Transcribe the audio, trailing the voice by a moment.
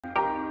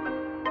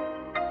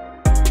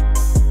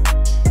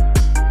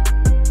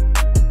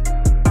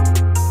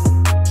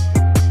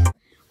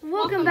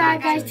Welcome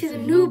back, guys, to the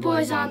New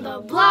Boys on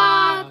the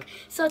Block.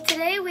 So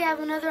today we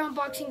have another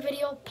unboxing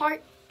video,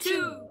 part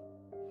 2.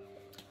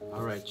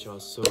 Alright,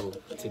 y'all, so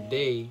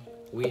today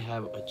we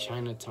have a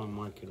Chinatown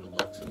Market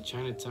unboxing.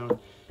 Chinatown,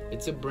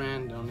 it's a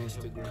brand on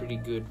Instagram, pretty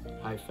good,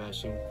 high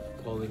fashion,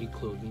 quality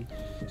clothing.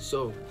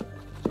 So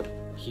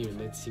here,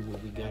 let's see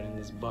what we got in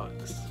this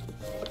box.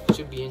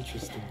 Should be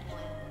interesting.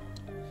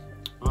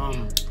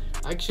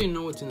 I actually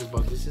know what's in this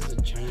box. This is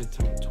a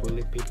Chinatown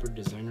toilet paper,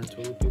 designer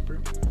toilet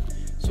paper.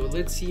 So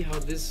let's see how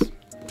this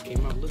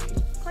came out looking.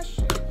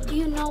 Question, do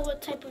you know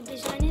what type of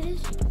design it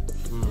is?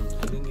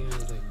 I think it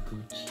has like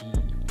Gucci,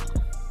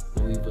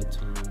 Louis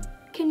Vuitton.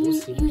 Can you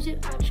use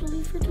it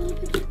actually for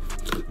toilet paper?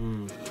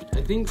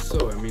 I think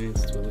so. I mean,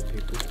 it's toilet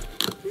paper.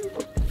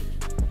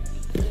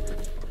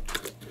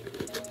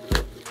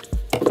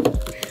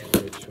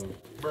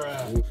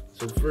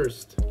 So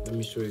first, let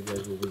me show you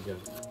guys what we got.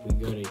 We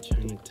got a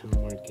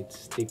Chinatown Market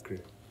sticker.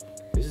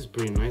 This is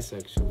pretty nice,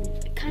 actually.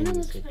 It kind of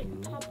looks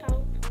like pop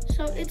out.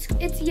 So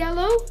it's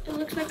yellow. It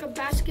looks like a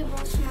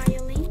basketball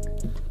smiling.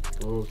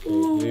 Okay,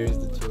 here's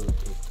the toilet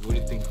paper. What do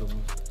you think of it?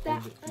 I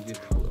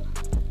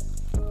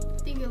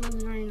think it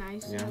looks very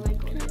nice. Yeah. I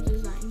like all the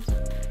designs.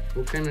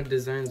 What kind of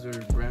designs or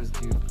brands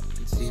do you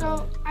see?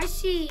 So I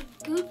see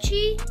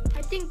Gucci.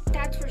 I think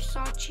that's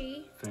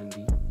Versace.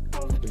 Fendi.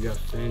 We got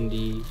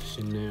Fendi,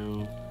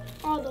 Chanel.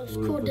 All those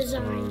Louis cool Vuitton,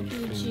 designs.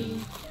 Gucci.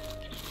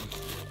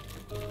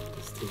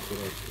 Let's take it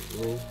off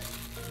the roll.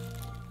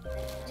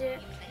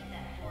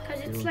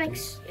 Because it's like,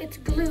 it's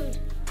glued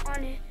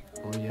on it.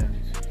 Oh yeah.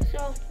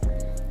 So.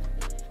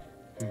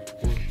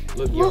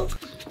 Look, yo.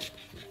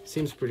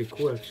 Seems pretty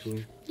cool,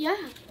 actually. Yeah,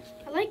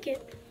 I like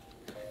it.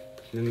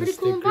 And pretty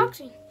cool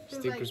unboxing.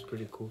 Sticker's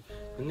pretty cool.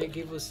 And they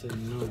gave us a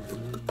note.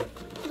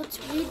 Let's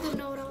read the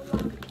note out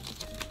loud.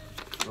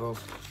 Oh,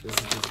 this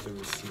is just the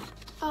receipt.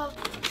 Oh,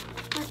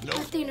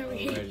 nothing to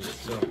read. Alrighty,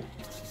 so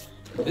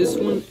this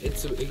one,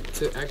 it's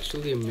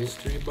actually a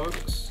mystery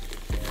box.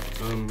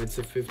 It's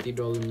a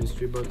 $50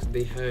 mystery box.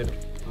 They had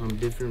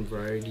different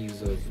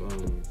varieties of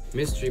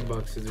mystery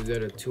boxes. They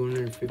got a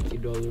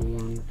 $250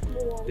 one.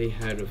 Whoa. They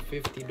had a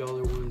 $50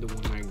 one, the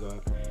one I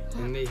got.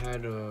 And they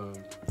had a,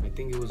 I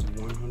think it was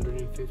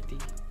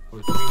 $150 or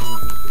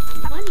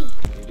 $350. Money.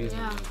 It is.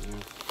 Yeah.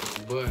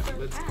 But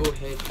let's go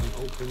ahead and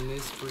open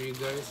this for you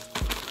guys.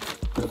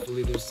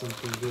 Hopefully there's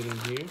something good in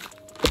here.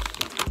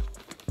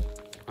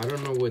 I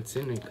don't know what's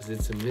in it because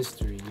it's a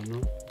mystery, you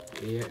know?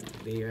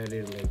 They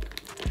added like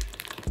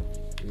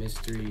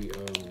mystery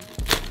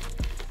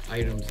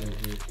items in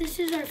here. This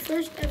is our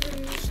first ever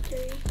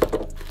mystery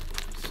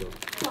So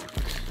box.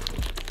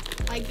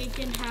 Like it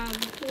can have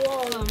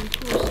cool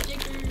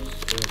stickers.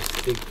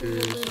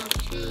 Stickers. Little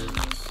chains.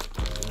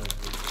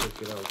 Let's check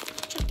it out.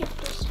 Check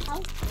this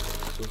out.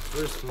 So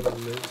first on the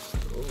list.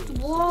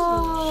 Whoa!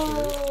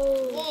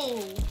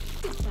 Whoa!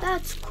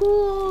 That's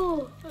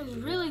cool. That was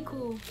really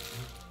cool.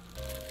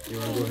 You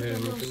want to go ahead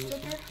and open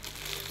it?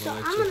 So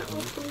I'm gonna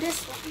open this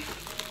one.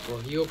 Well,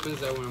 he opens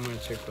that one. I'm gonna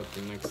check out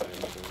the next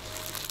item.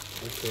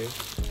 Okay.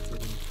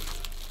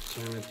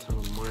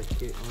 Chinatown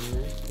Market on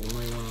there. You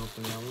might want to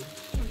open that one.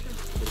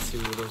 Let's see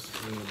what else is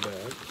in the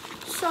bag.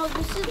 So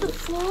this is the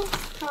full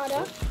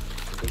product.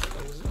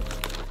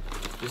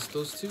 Just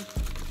those two?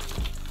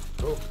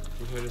 Oh,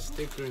 we had a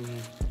sticker in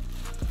here.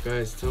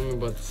 Guys, tell me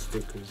about the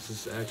stickers. This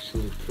is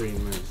actually pretty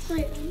nice.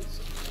 Wait, let me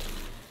see.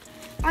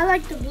 I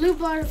like the blue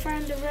butterfly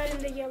and the red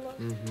and the yellow.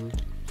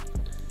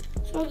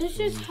 So this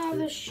is how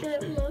the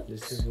shirt looks.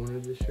 This is one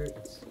of the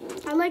shirts.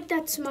 I like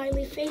that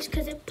smiley face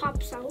because it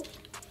pops out.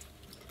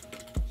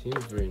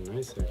 Seems very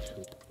nice,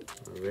 actually.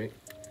 Alright.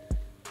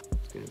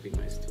 It's going to be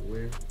nice to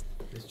wear.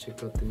 Let's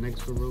check out the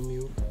next one,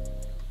 Romeo.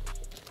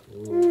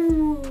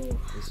 Ooh,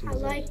 I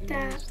like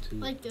that. Nice too.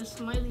 Like the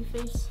smiley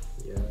face.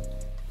 Yeah.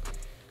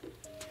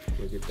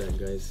 Look at that,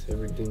 guys.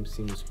 Everything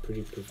seems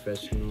pretty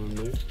professional in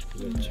there.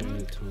 The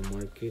Chinatown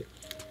Market.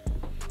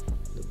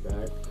 The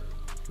back.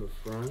 The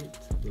front,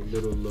 the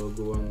little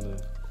logo on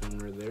the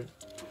corner there.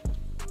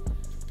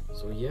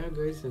 So yeah,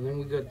 guys, and then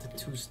we got the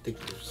two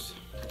stickers.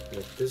 We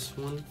got this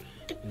one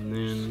and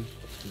then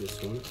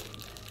this one.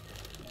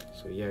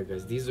 So yeah,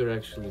 guys, these are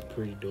actually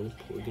pretty dope.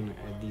 We're gonna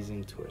add these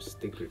into our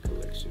sticker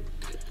collection.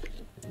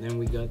 And then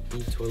we got the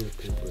toilet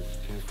paper.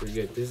 Can't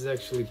forget, this is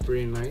actually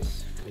pretty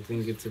nice. I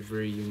think it's a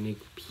very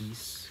unique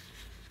piece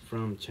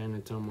from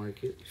Chinatown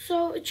Market.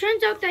 So it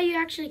turns out that you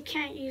actually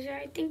can't use it.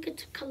 I think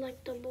it's a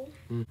collectible.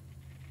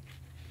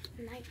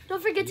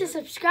 Don't forget to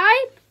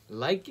subscribe,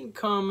 like and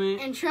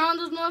comment, and turn on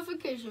those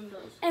notification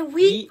bells. and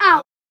we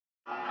out.